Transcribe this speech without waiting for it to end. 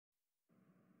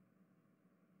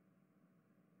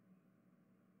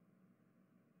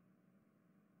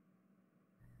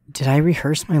Did I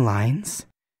rehearse my lines?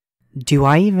 Do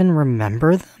I even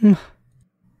remember them?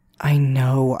 I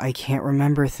know I can't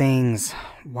remember things.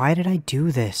 Why did I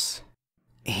do this?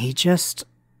 He just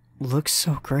looks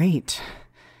so great.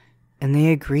 And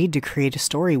they agreed to create a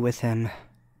story with him.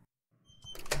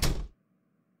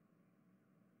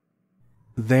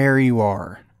 There you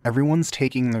are. Everyone's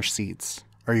taking their seats.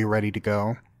 Are you ready to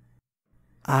go?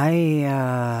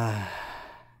 I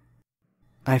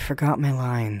forgot my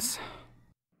lines.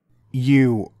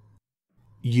 You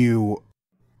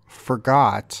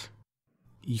forgot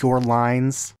your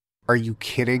lines? Are you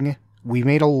kidding? We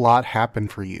made a lot happen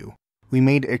for you. We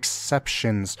made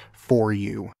exceptions for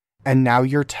you. And now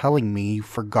you're telling me you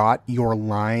forgot your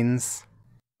lines?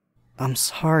 I'm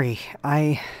sorry.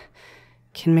 I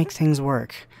can make things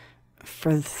work.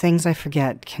 For the things I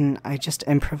forget, can I just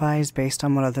improvise based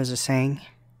on what others are saying?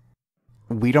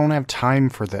 We don't have time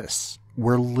for this.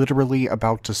 We're literally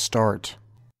about to start.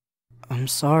 I'm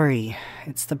sorry.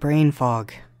 It's the brain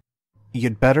fog.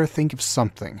 You'd better think of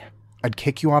something. I'd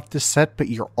kick you off the set, but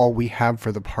you're all we have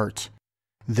for the part.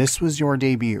 This was your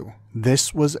debut.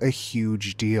 This was a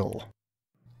huge deal.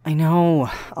 I know.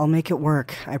 I'll make it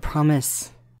work. I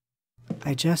promise.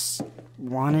 I just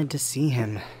wanted to see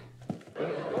him.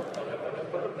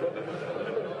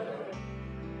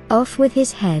 Off with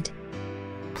his head.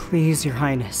 Please, Your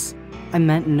Highness. I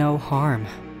meant no harm.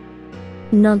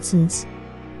 Nonsense.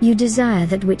 You desire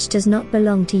that which does not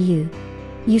belong to you.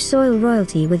 You soil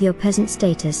royalty with your peasant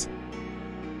status.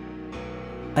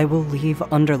 I will leave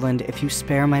Underland if you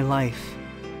spare my life.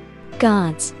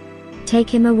 Guards. Take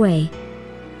him away.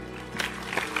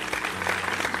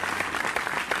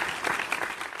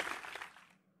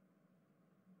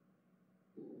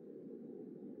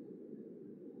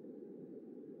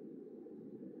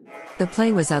 The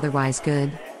play was otherwise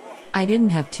good. I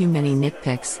didn't have too many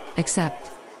nitpicks, except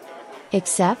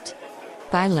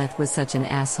Byleth was such an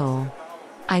asshole.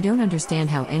 I don't understand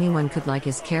how anyone could like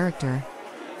his character.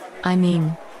 I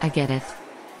mean, I get it.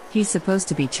 He's supposed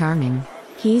to be charming.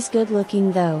 He's good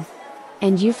looking though.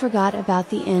 And you forgot about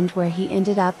the end where he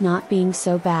ended up not being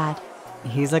so bad.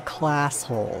 He's a class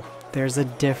hole. There's a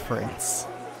difference.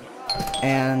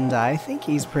 And I think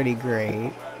he's pretty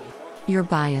great. You're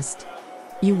biased.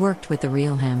 You worked with the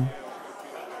real him.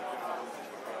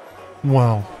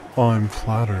 Well, I'm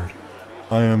flattered.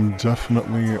 I am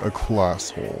definitely a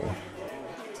class hole.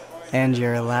 And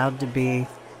you're allowed to be.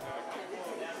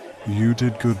 You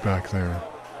did good back there.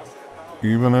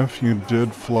 Even if you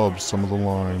did flub some of the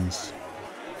lines.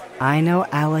 I know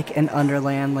Alec and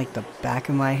Underland like the back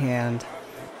of my hand.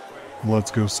 Let's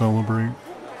go celebrate.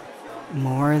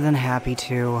 More than happy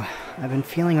to. I've been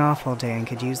feeling off all day and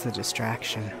could use the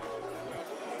distraction.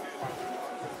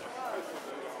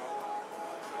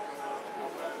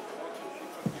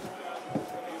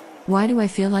 Why do I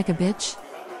feel like a bitch?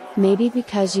 Maybe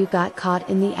because you got caught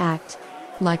in the act.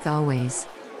 Like always.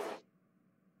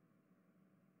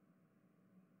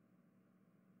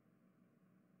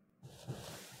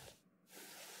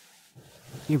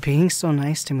 You're being so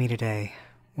nice to me today.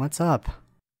 What's up?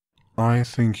 I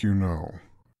think you know.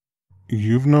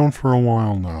 You've known for a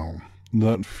while now.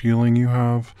 That feeling you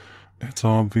have, it's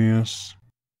obvious.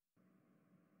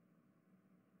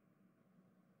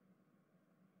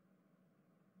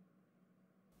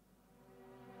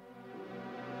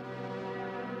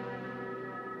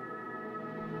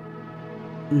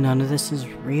 None of this is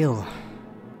real.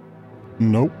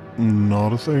 Nope,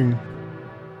 not a thing.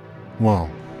 Well,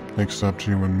 except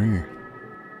you and me.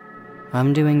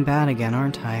 I'm doing bad again,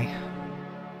 aren't I?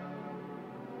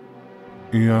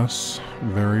 Yes,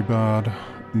 very bad,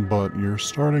 but you're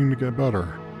starting to get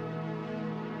better.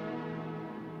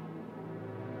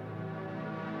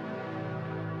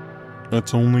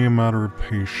 It's only a matter of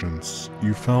patience.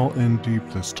 You fell in deep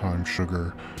this time,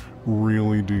 Sugar.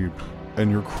 Really deep. And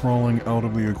you're crawling out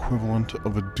of the equivalent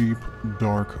of a deep,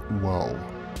 dark well.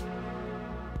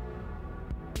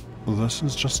 This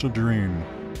is just a dream,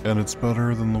 and it's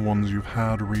better than the ones you've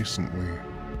had recently.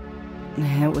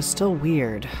 It was still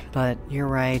weird, but you're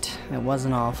right, it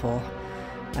wasn't awful.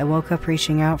 I woke up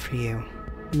reaching out for you.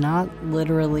 Not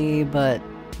literally, but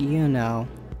you know.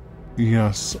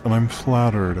 Yes, and I'm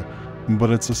flattered, but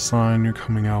it's a sign you're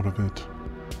coming out of it.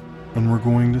 And we're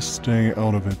going to stay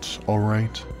out of it,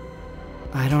 alright?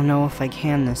 I don't know if I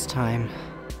can this time.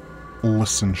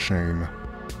 Listen, Shane.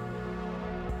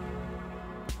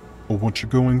 What you're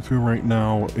going through right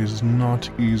now is not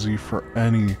easy for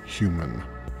any human.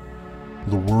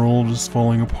 The world is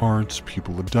falling apart,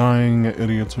 people are dying,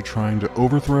 idiots are trying to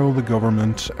overthrow the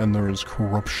government, and there is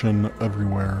corruption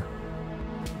everywhere.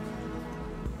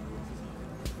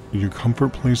 Your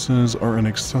comfort places are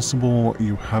inaccessible,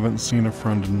 you haven't seen a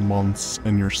friend in months,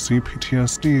 and your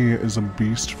CPTSD is a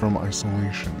beast from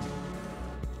isolation.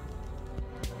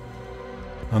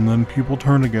 And then people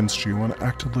turned against you and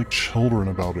acted like children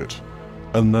about it.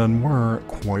 And then were,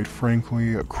 quite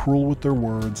frankly, cruel with their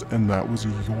words, and that was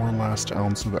your last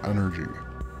ounce of energy.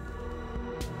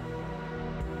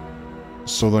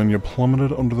 So then you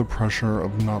plummeted under the pressure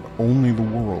of not only the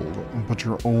world, but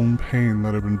your own pain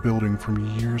that had been building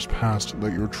from years past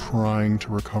that you're trying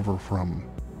to recover from.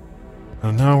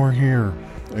 And now we're here,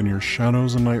 and your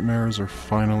shadows and nightmares are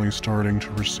finally starting to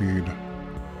recede.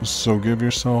 So give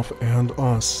yourself and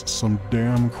us some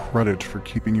damn credit for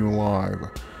keeping you alive,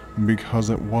 because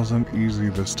it wasn't easy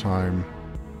this time.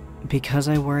 Because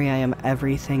I worry I am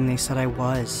everything they said I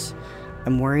was.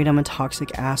 I'm worried I'm a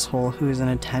toxic asshole who is an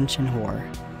attention whore.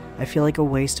 I feel like a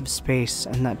waste of space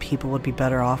and that people would be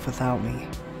better off without me.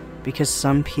 Because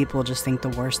some people just think the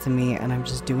worst of me and I'm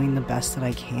just doing the best that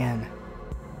I can.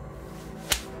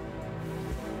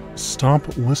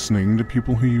 Stop listening to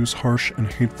people who use harsh and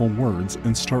hateful words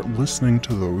and start listening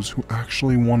to those who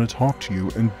actually want to talk to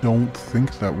you and don't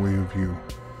think that way of you.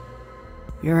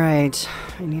 You're right.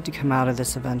 I need to come out of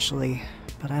this eventually,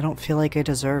 but I don't feel like I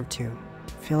deserve to.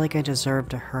 I feel like I deserve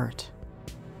to hurt.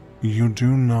 You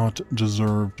do not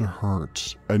deserve to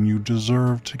hurt, and you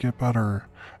deserve to get better,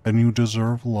 and you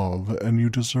deserve love, and you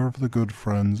deserve the good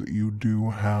friends you do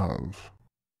have.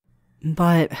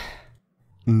 But...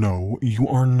 No, you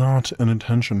are not an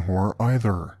attention whore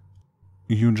either.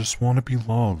 You just want to be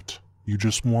loved. You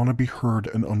just want to be heard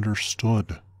and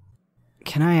understood.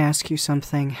 Can I ask you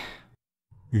something?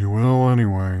 You will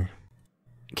anyway.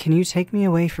 Can you take me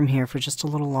away from here for just a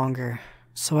little longer,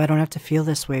 so I don't have to feel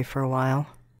this way for a while?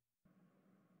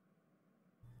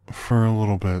 For a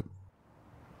little bit.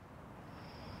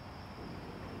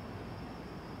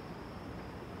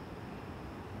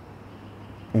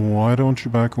 Why don't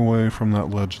you back away from that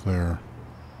ledge there?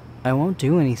 I won't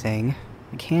do anything.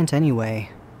 I can't anyway.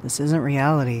 This isn't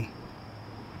reality.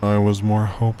 I was more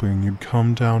hoping you'd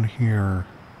come down here.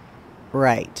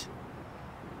 Right.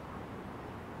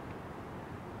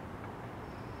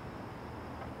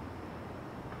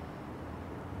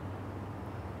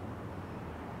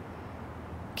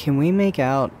 Can we make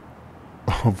out?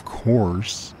 Of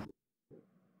course.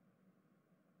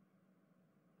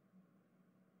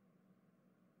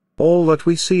 All that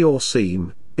we see or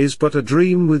seem, is but a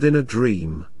dream within a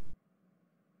dream.